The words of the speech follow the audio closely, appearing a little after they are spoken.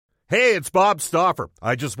Hey, it's Bob Stauffer.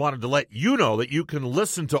 I just wanted to let you know that you can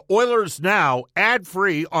listen to Oilers Now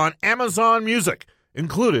ad-free on Amazon Music,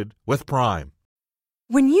 included with Prime.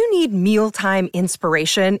 When you need mealtime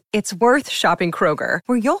inspiration, it's worth shopping Kroger,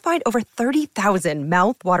 where you'll find over 30,000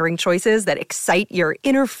 mouth-watering choices that excite your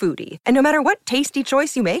inner foodie. And no matter what tasty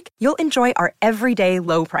choice you make, you'll enjoy our everyday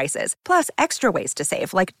low prices, plus extra ways to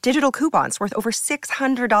save, like digital coupons worth over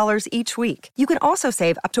 $600 each week. You can also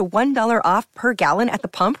save up to $1 off per gallon at the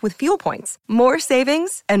pump with fuel points. More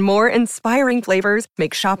savings and more inspiring flavors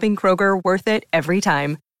make shopping Kroger worth it every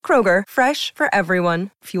time. Kroger, fresh for everyone.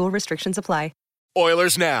 Fuel restrictions apply.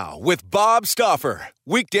 Oilers Now with Bob Stauffer.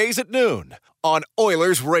 Weekdays at noon on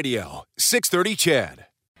Oilers Radio, 630 CHED.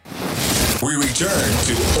 We return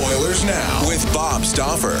to Oilers Now with Bob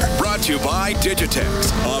Stauffer. Brought to you by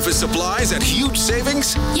Digitex. Office supplies at huge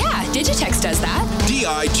savings? Yeah, Digitex does that.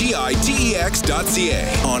 Digitex.ca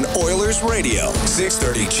on Oilers Radio,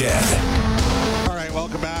 630 CHED. All right,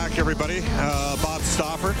 welcome back, everybody. Bob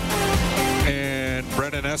Stauffer and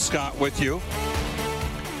Brendan Escott with you.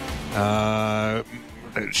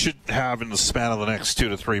 Should have in the span of the next 2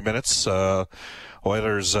 to 3 minutes.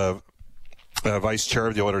 Oilers Vice Chair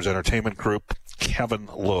of the Oilers Entertainment Group, Kevin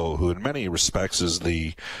Lowe, who in many respects is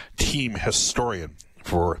the team historian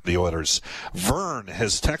for the Oilers. Vern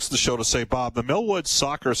has texted the show to say, Bob, the Millwood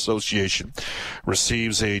Soccer Association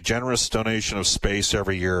receives a generous donation of space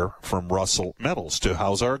every year from Russell Metals to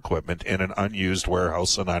house our equipment in an unused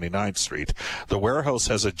warehouse on 99th Street. The warehouse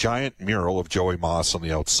has a giant mural of Joey Moss on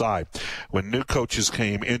the outside. When new coaches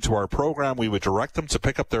came into our program, we would direct them to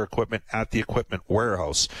pick up their equipment at the equipment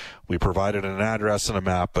warehouse. We provided an address and a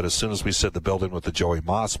map, but as soon as we said the building with the Joey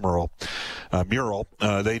Moss mural,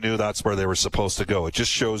 they knew that's where they were supposed to go. It just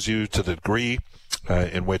shows you to the degree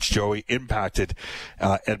in which Joey impacted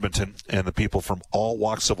Edmonton and the people from all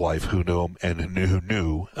walks of life who knew him and who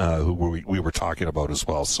knew who we were talking about as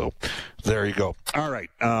well. So there you go. All right,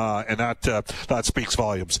 and that speaks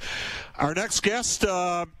volumes. Our next guest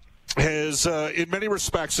has, in many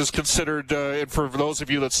respects, is considered, and for those of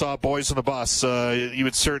you that saw Boys on the Bus, you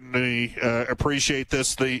would certainly appreciate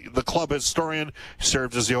this. The club historian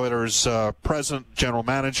served as the Oilers' president, general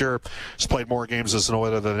manager, has played more games as an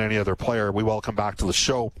Oiler than any other player. We welcome back to the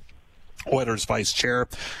show Oilers Vice Chair,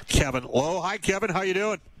 Kevin Lowe. Hi, Kevin. How you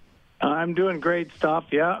doing? I'm doing great stuff,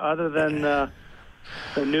 yeah. Other than the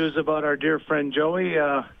news about our dear friend Joey,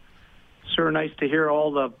 sure nice to hear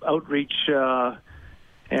all the outreach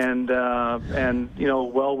and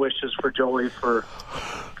well wishes for Joey for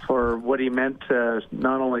what he meant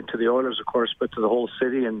not only to the Oilers, of course, but to the whole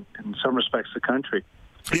city and in some respects the country.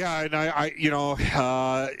 Yeah, and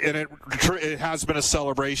it has been a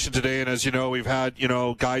celebration today, and as you know, we've had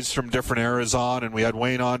guys from different eras on, and we had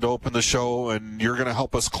Wayne on to open the show, and you're going to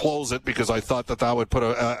help us close it because I thought that would put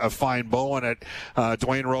a fine bow on it.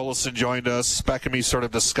 Dwayne Rollison joined us. Beck and me sort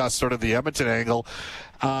of discussed sort of the Edmonton angle.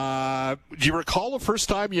 Do you recall the first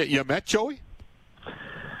time you met Joey?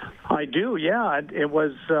 I do, yeah. It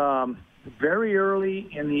was very early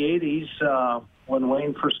in the 80s when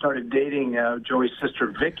Wayne first started dating Joey's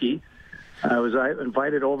sister, Vicky. I was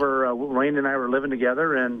invited over. Wayne and I were living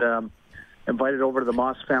together and invited over to the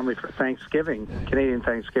Moss family for Thanksgiving, Canadian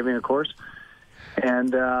Thanksgiving, of course.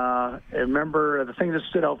 And I remember the thing that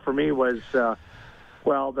stood out for me was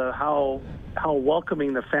how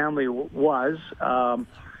welcoming the family was.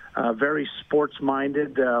 Very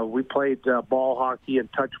sports-minded. We played ball hockey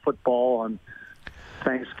and touch football on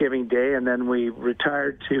Thanksgiving Day, and then we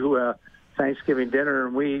retired to Thanksgiving dinner,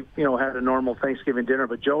 and we had a normal Thanksgiving dinner.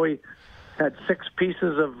 But Joey had 6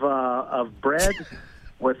 pieces of bread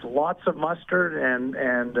with lots of mustard and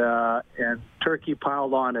turkey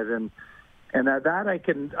piled on it, and that I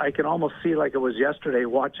can almost see like it was yesterday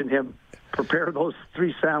watching him prepare those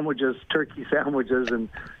 3 sandwiches, turkey sandwiches, and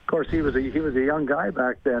of course he was a young guy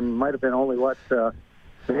back then, might have been only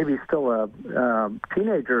maybe still a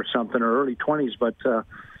teenager or something, or early 20s, but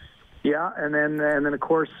yeah, and then of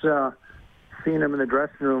course seeing him in the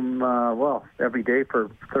dressing room every day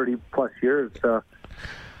for 30 plus years. A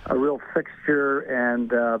real fixture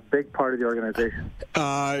and a big part of the organization.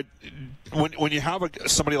 When you have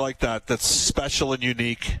somebody like that that's special and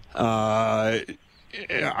unique,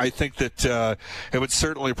 I think that it would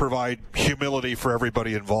certainly provide humility for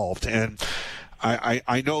everybody involved. And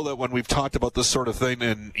I know that when we've talked about this sort of thing,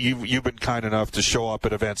 and you've been kind enough to show up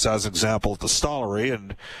at events as an example at the Stollery,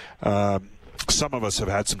 and some of us have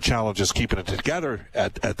had some challenges keeping it together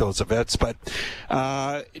at those events. But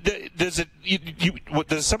does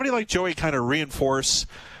somebody like Joey kind of reinforce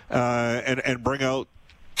and bring out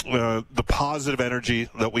the positive energy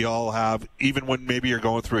that we all have, even when maybe you're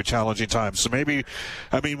going through a challenging time. So maybe,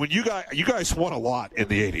 I mean, when you guys won a lot in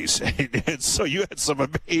the 80s, and so you had some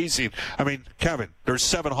amazing, I mean, Kevin, there's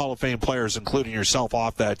 7 Hall of Fame players, including yourself,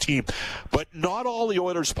 off that team, but not all the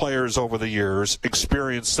Oilers players over the years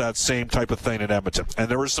experienced that same type of thing in Edmonton, and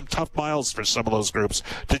there were some tough miles for some of those groups.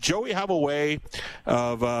 Did Joey have a way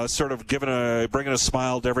of sort of bringing a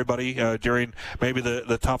smile to everybody during maybe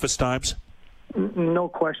the toughest times? No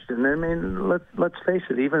question. I mean, let's face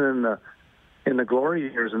it. Even in the glory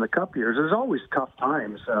years and the cup years, there's always tough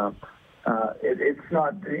times. It's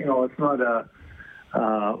not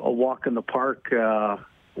a walk in the park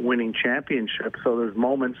winning championships. So there's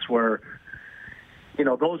moments where,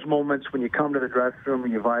 those moments when you come to the dressing room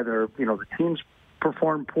and you've either the team's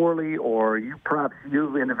performed poorly or you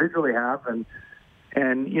individually have, and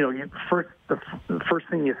the first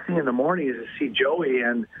thing you see in the morning is to see Joey,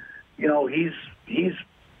 and he's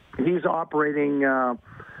operating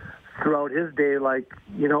throughout his day like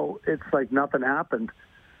it's like nothing happened,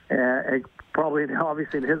 and probably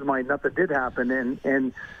obviously in his mind nothing did happen,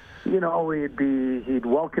 and he'd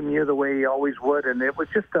welcome you the way he always would, and it was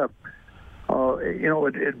just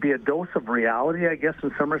it'd be a dose of reality, I guess,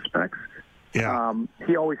 in some respects. Yeah.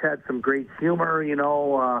 He always had some great humor,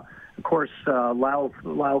 of course, Lyle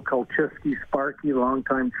Kolchiski, Sparky,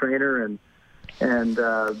 longtime trainer, and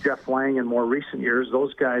Jeff Lang in more recent years.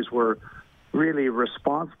 Those guys were really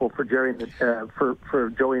responsible for for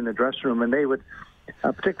Joey in the dressing room, and they would,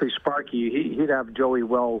 particularly Sparky, he'd have Joey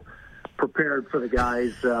well prepared for the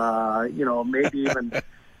guys. Maybe even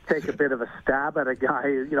take a bit of a stab at a guy,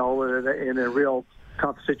 in a real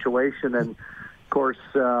tough situation. And of course,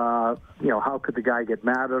 how could the guy get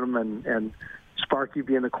mad at him? And Sparky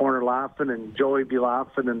be in the corner laughing, and Joey be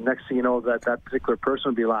laughing, and next thing you know, that particular person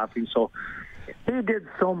would be laughing. So he did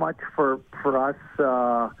so much for us,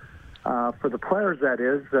 for the players, that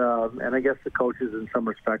is, and I guess the coaches in some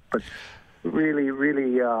respect, but really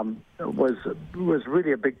was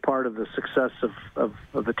really a big part of the success of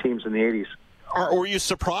the teams in the 80s. Were you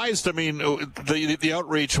surprised? I mean, the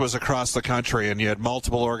outreach was across the country, and you had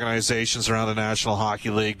multiple organizations around the National Hockey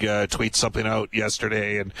League tweet something out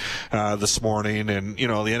yesterday and this morning, and the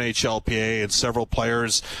NHLPA and several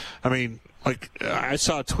players. I mean, I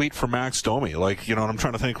saw a tweet from Max Domi, and I'm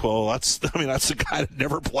trying to think, well, that's a guy that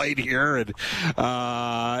never played here, and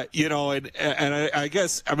I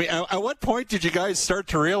guess, at what point did you guys start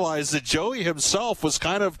to realize that Joey himself was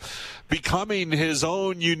kind of becoming his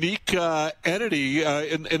own unique entity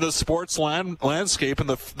in the sports landscape and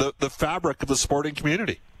the fabric of the sporting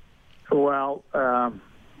community? Well, a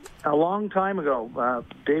long time ago,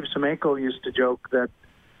 Dave Semenko used to joke that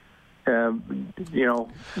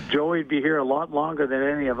Joey'd be here a lot longer than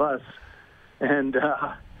any of us, and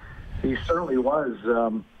he certainly was.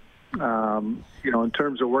 In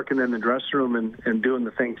terms of working in the dressing room and doing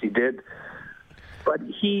the things he did, but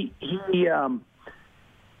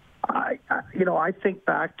I think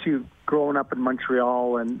back to growing up in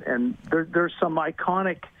Montreal, and there's some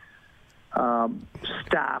iconic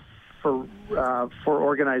staff for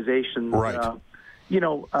organizations, right?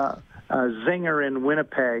 Zinger in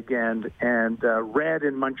Winnipeg and Red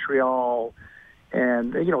in Montreal,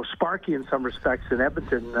 and Sparky in some respects in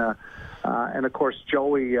Edmonton, and of course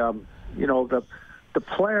Joey. The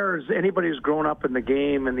players, anybody who's grown up in the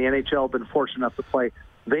game and the NHL, been fortunate enough to play,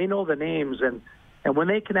 they know the names, and when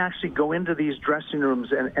they can actually go into these dressing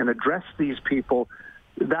rooms and address these people,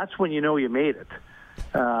 that's when you made it.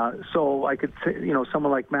 So I could say,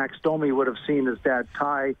 someone like Max Domi would have seen his dad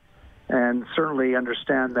Ty, and certainly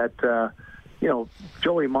understand that,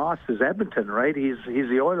 Joey Moss is Edmonton, right? He's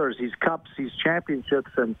the Oilers. He's cups. He's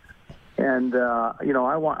championships, and I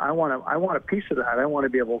want a piece of that. I want to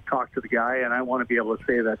be able to talk to the guy, and I want to be able to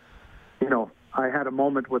say that, I had a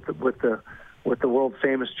moment with the world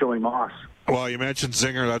famous Joey Moss. Well, you mentioned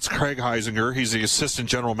Zinger. That's Craig Heisinger. He's the assistant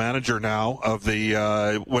general manager now of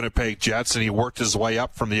the Winnipeg Jets, and he worked his way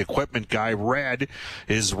up from the equipment guy. Red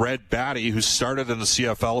is Red Batty, who started in the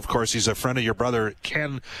CFL. Of course, he's a friend of your brother,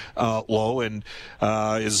 Ken Lowe, and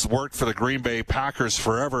has worked for the Green Bay Packers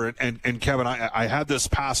forever. And Kevin, I had this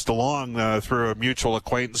passed along through a mutual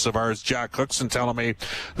acquaintance of ours, Jack Cookson, telling me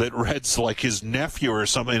that Red's like his nephew or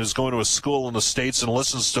something, is going to a school in the States and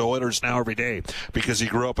listens to Oilers Now every day because he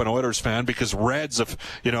grew up an Oilers fan, because because Reds, of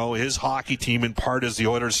his hockey team in part is the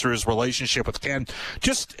Oilers through his relationship with Ken.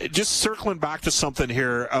 Just circling back to something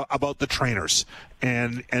here about the trainers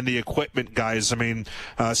and the equipment guys. I mean,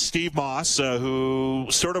 Steve Moss, who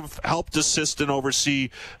sort of helped assist and oversee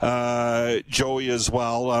Joey as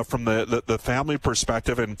well from the family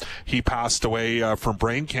perspective, and he passed away from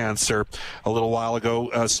brain cancer a little while ago.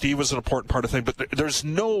 Steve was an important part of the thing, but there's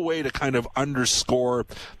no way to kind of underscore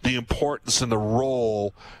the importance and the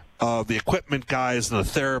role of the equipment guys and the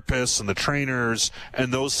therapists and the trainers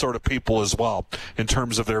and those sort of people as well in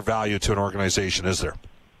terms of their value to an organization, is there?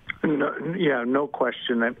 No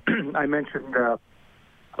question. I mentioned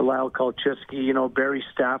Lyle Kolchiski, Barry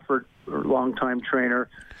Stafford, longtime trainer,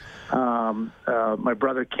 my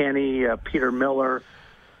brother Kenny, Peter Miller,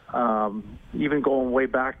 even going way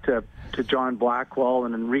back to John Blackwell,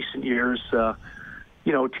 and in recent years,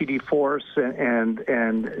 T.D. Force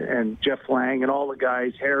and Jeff Lang and all the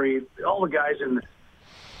guys, Harry, all the guys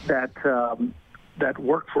that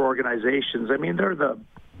work for organizations. I mean, they're the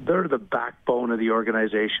backbone of the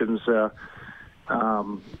organizations, and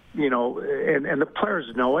the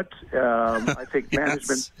players know it. I think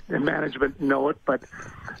management know it, but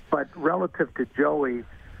relative to Joey,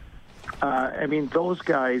 those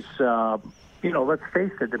guys, let's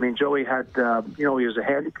face it. I mean, Joey had, he was a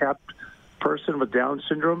handicapped person with Down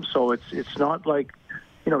syndrome, so it's not like,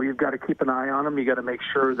 you've got to keep an eye on them. You got to make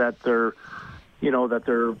sure that they're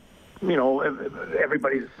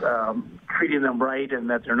everybody's treating them right and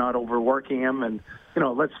that they're not overworking him. And,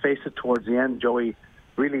 let's face it, towards the end, Joey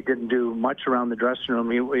really didn't do much around the dressing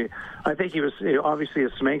room. I think he was, obviously, as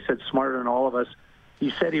Smank said, smarter than all of us. He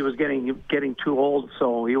said he was getting too old,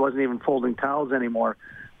 so he wasn't even folding towels anymore.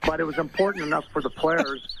 But it was important enough for the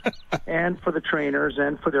players and for the trainers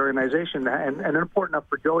and for the organization, and important enough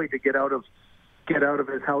for Joey to get out of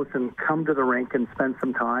his house and come to the rink and spend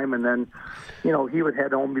some time. And then, he would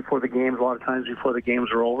head home before the games, a lot of times before the games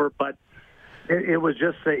were over. But it was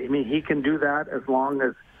just, he can do that as long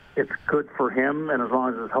as it's good for him and as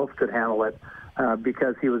long as his health could handle it,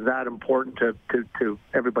 because he was that important to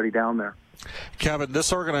everybody down there. Kevin,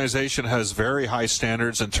 this organization has very high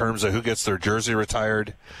standards in terms of who gets their jersey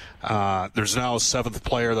retired. There's now a 7th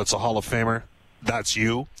player that's a Hall of Famer. That's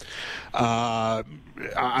you.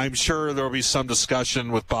 I'm sure there will be some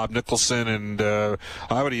discussion with Bob Nicholson, and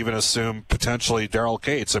I would even assume potentially Daryl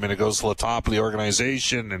Cates. I mean, it goes to the top of the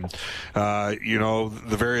organization, and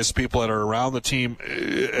the various people that are around the team.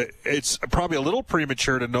 It's probably a little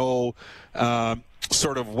premature to know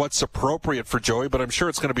sort of what's appropriate for Joey, but I'm sure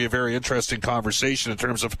it's going to be a very interesting conversation in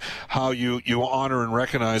terms of how you honor and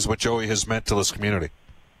recognize what Joey has meant to this community.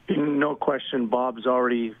 No question. Bob's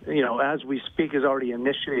already, as we speak, has already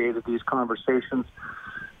initiated these conversations,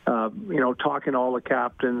 talking to all the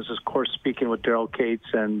captains, of course, speaking with Daryl Cates,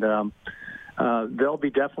 and there'll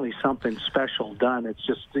be definitely something special done. It's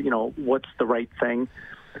just, what's the right thing,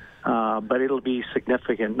 but it'll be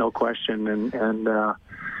significant, no question. And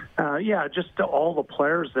just all the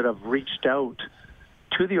players that have reached out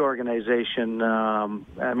to the organization.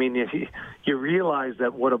 You realize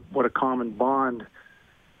that what a common bond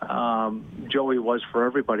Joey was for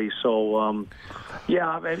everybody. So,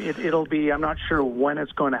 it'll be, I'm not sure when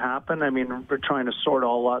it's going to happen. I mean, we're trying to sort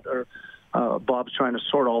all that, or Bob's trying to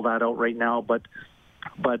sort all that out right now. But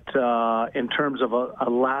in terms of a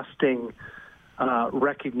lasting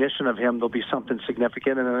recognition of him, there'll be something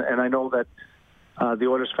significant. And I know that the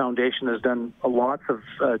Oilers Foundation has done lots of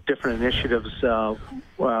different initiatives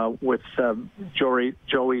with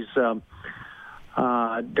Joey's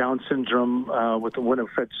Down syndrome, with the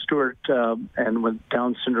Winifred Stewart, and with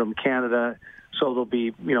Down Syndrome Canada. So there'll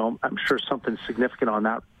be, I'm sure something significant on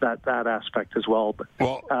that aspect as well. But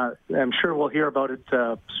I'm sure we'll hear about it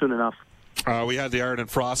soon enough. We had the Iron and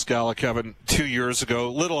Frost Gala, Kevin, 2 years ago,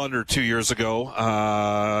 little under 2 years ago.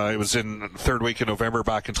 It was in the third week of November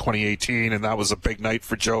back in 2018, and that was a big night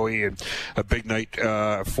for Joey and a big night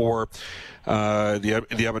for the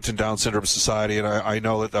Edmonton Down Syndrome Society. And I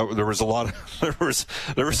know that there was a lot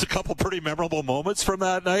of, there was a couple pretty memorable moments from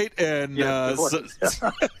that night, and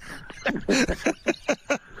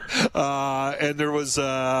and there was,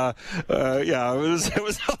 it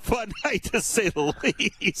was a fun night to say the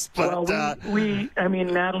least. But Natalie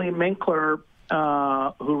Minkler,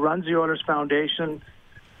 who runs the Oilers Foundation,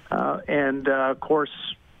 and of course,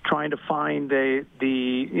 trying to find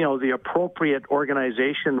the appropriate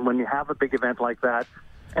organization when you have a big event like that.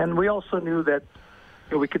 And we also knew that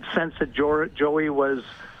we could sense that Joey was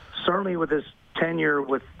certainly, with his tenure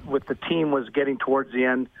with the team, was getting towards the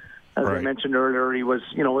end. As I mentioned earlier, he was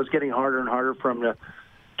getting harder and harder for him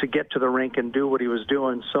to get to the rink and do what he was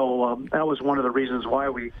doing. So that was one of the reasons why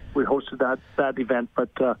we hosted that event. But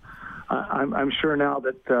I'm sure now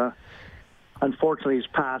that unfortunately he's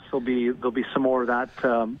passed, there'll be some more of that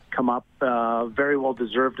come up. Very well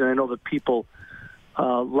deserved, and I know that people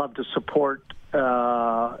love to support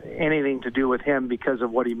anything to do with him because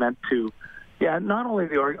of what he meant to. Yeah, not only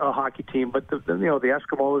the hockey team, but the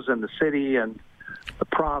Eskimos and the city and the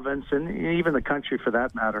province and even the country for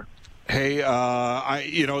that matter. Hey,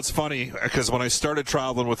 it's funny because when I started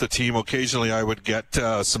traveling with the team, occasionally I would get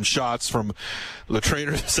some shots from the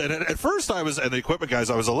trainers. And at first and the equipment guys,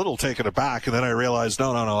 I was a little taken aback. And then I realized,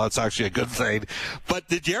 no, that's actually a good thing. But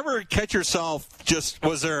did you ever catch yourself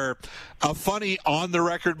was there a funny on the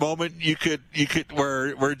record moment you could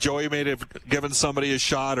where Joey may have given somebody a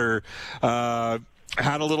shot or,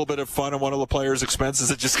 had a little bit of fun on one of the players'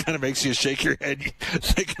 expenses? It just kind of makes you shake your head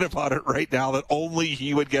thinking about it right now that only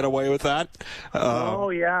he would get away with that. Oh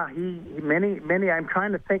yeah, many. I'm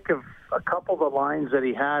trying to think of a couple of the lines that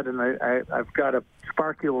he had, and I've got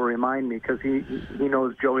Sparky will remind me because he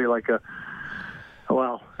knows Joey like it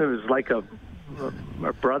was like a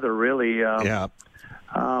brother really. Yeah.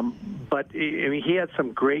 But he had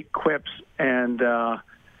some great quips, and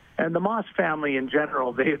the Moss family in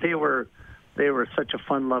general, they were such a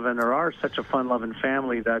fun-loving, or are such a fun-loving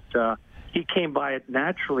family that he came by it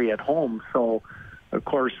naturally at home. So, of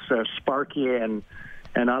course, Sparky and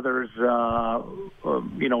others,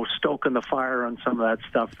 stoking the fire on some of that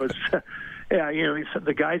stuff was,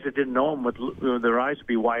 the guys that didn't know him would their eyes would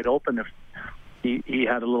be wide open if he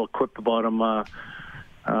had a little quip about him.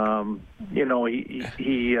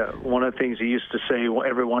 He one of the things he used to say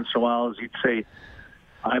every once in a while is he'd say,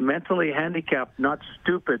 "I'm mentally handicapped, not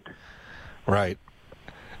stupid." Right.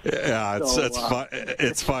 Yeah,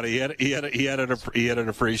 it's funny. He had an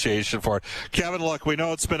appreciation for it. Kevin, look, we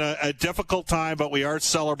know it's been a difficult time, but we are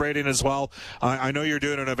celebrating as well. I know you're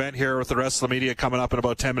doing an event here with the rest of the media coming up in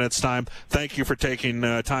about 10 minutes' time. Thank you for taking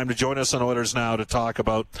time to join us on Oilers Now to talk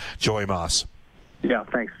about Joey Moss. Yeah,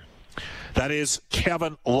 thanks. That is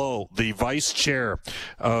Kevin Lowe, the vice chair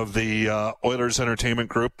of the Oilers Entertainment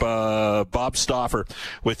Group. Bob Stauffer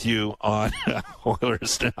with you on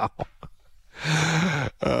Oilers Now.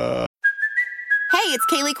 Hey, it's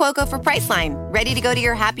Kaylee Cuoco for Priceline. Ready to go to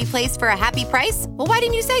your happy place for a happy price? Well, why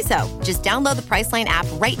didn't you say so? Just download the Priceline app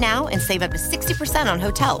right now and save up to 60% on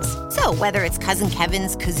hotels. So whether it's Cousin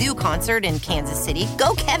Kevin's Kazoo Concert in Kansas City,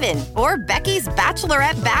 go Kevin, or Becky's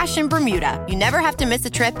Bachelorette Bash in Bermuda, you never have to miss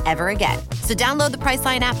a trip ever again. So download the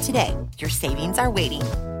Priceline app today. Your savings are waiting.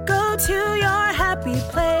 Go to your happy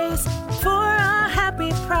place for a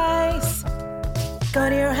happy price. Go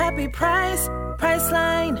to your happy price,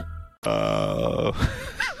 Priceline.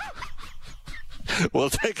 We'll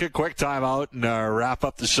take a quick time out and wrap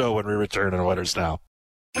up the show when we return on Oilers Now.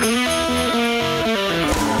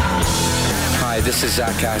 Hi, this is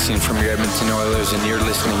Zach Cassian from your Edmonton Oilers, and you're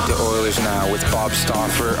listening to Oilers Now with Bob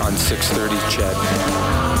Stauffer on 630 CHED.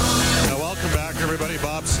 Welcome back, everybody.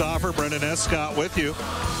 Bob Stauffer, Brendan Escott with you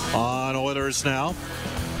on Oilers Now.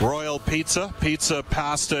 Royal Pizza,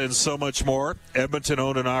 pasta, and so much more. Edmonton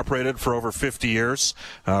owned and operated for over 50 years.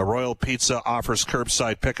 Royal Pizza offers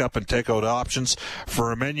curbside pickup and takeout options.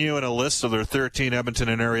 For a menu and a list of their 13 Edmonton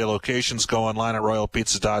and area locations, go online at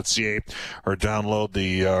royalpizza.ca or download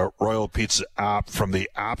the Royal Pizza app from the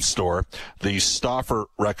App Store. The Stauffer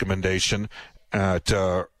recommendation at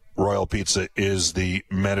Royal Pizza is the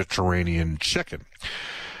Mediterranean chicken.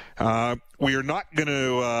 We are not going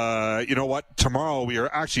to, you know what, tomorrow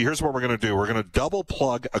here's what we're going to do. We're going to double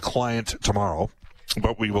plug a client tomorrow,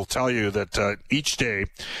 but we will tell you that each day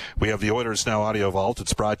we have the Oilers Now Audio Vault.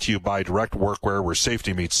 It's brought to you by Direct Workwear, where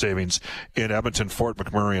safety meets savings in Edmonton, Fort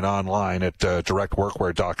McMurray, and online at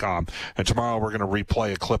directworkwear.com. And tomorrow we're going to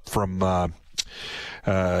replay a clip from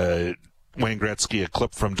Wayne Gretzky, a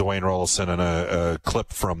clip from Dwayne Rollison, and a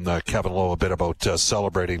clip from Kevin Lowe, a bit about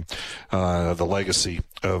celebrating the legacy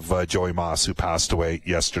of Joey Moss, who passed away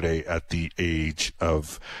yesterday at the age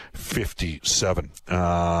of 57.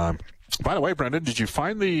 By the way, Brendan, did you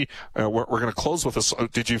find the we're going to close with this.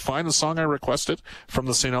 Did you find the song I requested from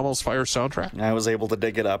the St. Elmo's Fire soundtrack? I was able to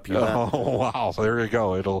dig it up. Oh, wow. There you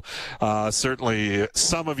go. It'll certainly,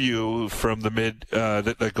 some of you from the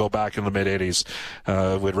that go back in the mid-'80s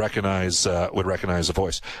would recognize the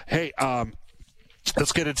voice. Hey,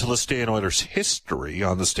 Let's get into this day in Oilers history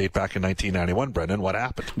on this date back in 1991. Brendan, what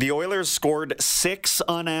happened? The Oilers scored 6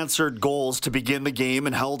 unanswered goals to begin the game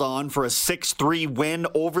and held on for a 6-3 win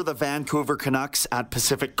over the Vancouver Canucks at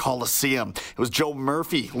Pacific Coliseum. It was Joe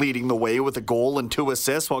Murphy leading the way with a goal and 2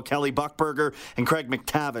 assists, while Kelly Buchberger and Craig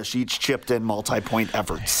McTavish each chipped in multi-point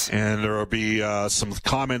efforts. And there will be some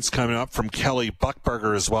comments coming up from Kelly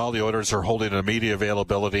Buchberger as well. The Oilers are holding a media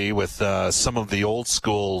availability with some of the old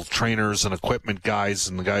school trainers and equipment guys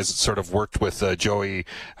and the guys that sort of worked with Joey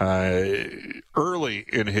early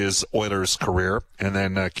in his Oilers career. And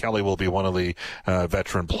then Kelly will be one of the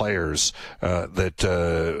veteran players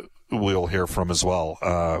that we'll hear from as well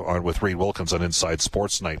with Reed Wilkins on Inside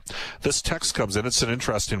Sports Night. This text comes in. It's an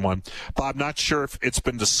interesting one. Bob, not sure if it's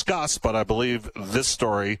been discussed, but I believe this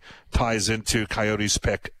story ties into Coyotes'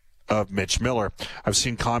 pick of Mitch Miller. I've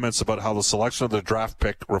seen comments about how the selection of the draft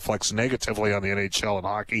pick reflects negatively on the NHL and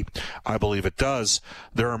hockey. I believe it does.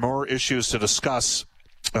 There are more issues to discuss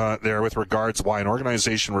there with regards why an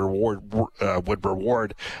organization would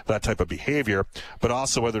reward that type of behavior, but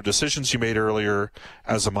also whether decisions you made earlier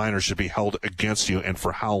as a minor should be held against you and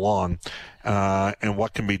for how long, and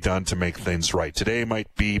what can be done to make things right. Today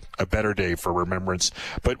might be a better day for remembrance,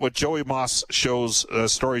 but what Joey Moss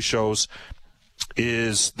story shows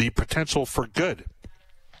is the potential for good,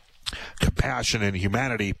 compassion, and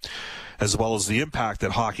humanity, as well as the impact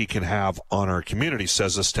that hockey can have on our community.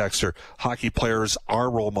 Says this texter, hockey players are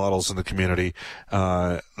role models in the community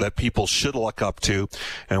that people should look up to.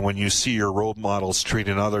 And when you see your role models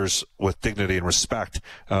treating others with dignity and respect,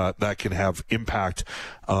 that can have impact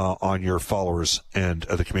on your followers and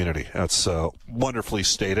the community. That's wonderfully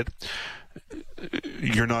stated.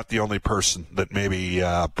 You're not the only person that maybe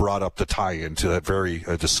brought up the tie-in to that very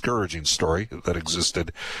discouraging story that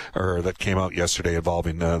existed or that came out yesterday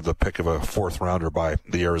involving the pick of a 4th rounder by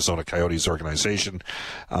the Arizona Coyotes organization.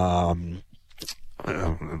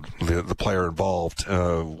 The player involved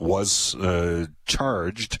was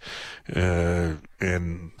charged,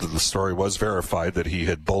 and the story was verified that he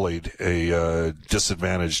had bullied a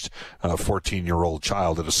disadvantaged 14-year-old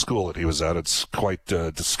child at a school that he was at. It's quite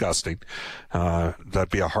disgusting.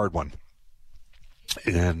 That'd be a hard one.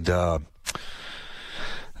 And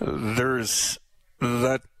there's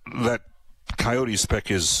that Coyotes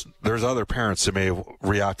pick is, there's other parents that may have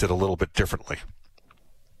reacted a little bit differently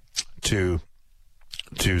to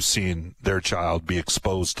seeing their child be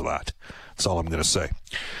exposed to that. That's all I'm going to say.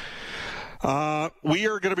 We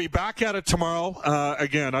are going to be back at it tomorrow.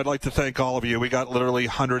 Again, I'd like to thank all of you. We got literally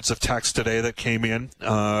hundreds of texts today that came in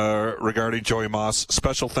regarding Joey Moss.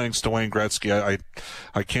 Special thanks to Wayne Gretzky.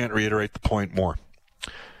 I can't reiterate the point more.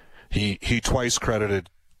 He twice credited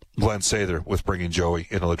Glenn Sather with bringing Joey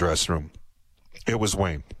into the dressing room. It was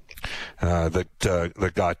Wayne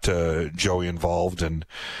that got Joey involved, and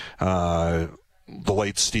the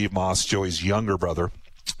late Steve Moss, Joey's younger brother,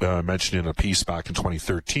 mentioned in a piece back in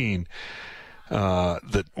 2013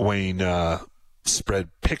 that Wayne spread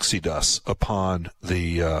pixie dust upon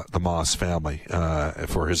the Moss family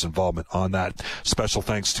for his involvement on that. Special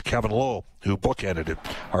thanks to Kevin Lowe, who bookended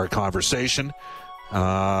our conversation.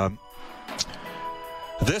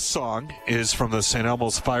 This song is from the St.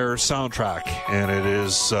 Elmo's Fire soundtrack, and it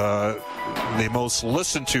is the most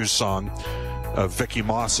listened to song of Vicky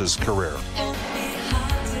Moss's career.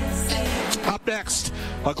 Up next,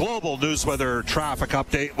 a global news weather traffic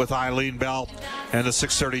update with Eileen Bell and the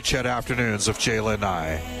 6:30 CHED Afternoons of Jaylen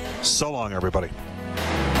Nye. So long, everybody.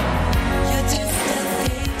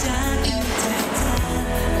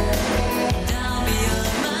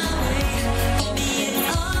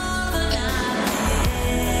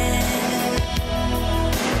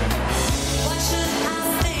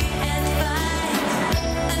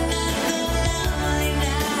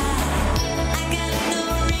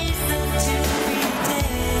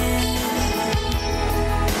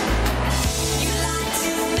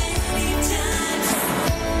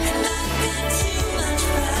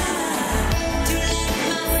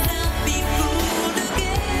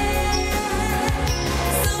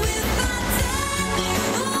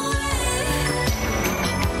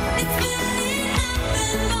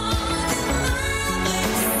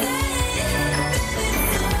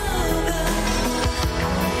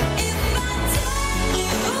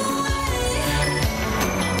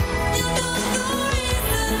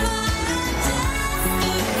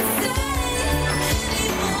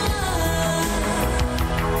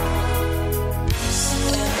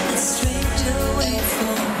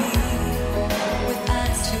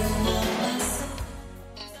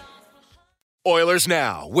 Oilers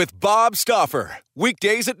Now with Bob Stauffer.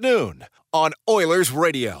 Weekdays at noon on Oilers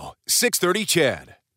Radio, 630 CHED.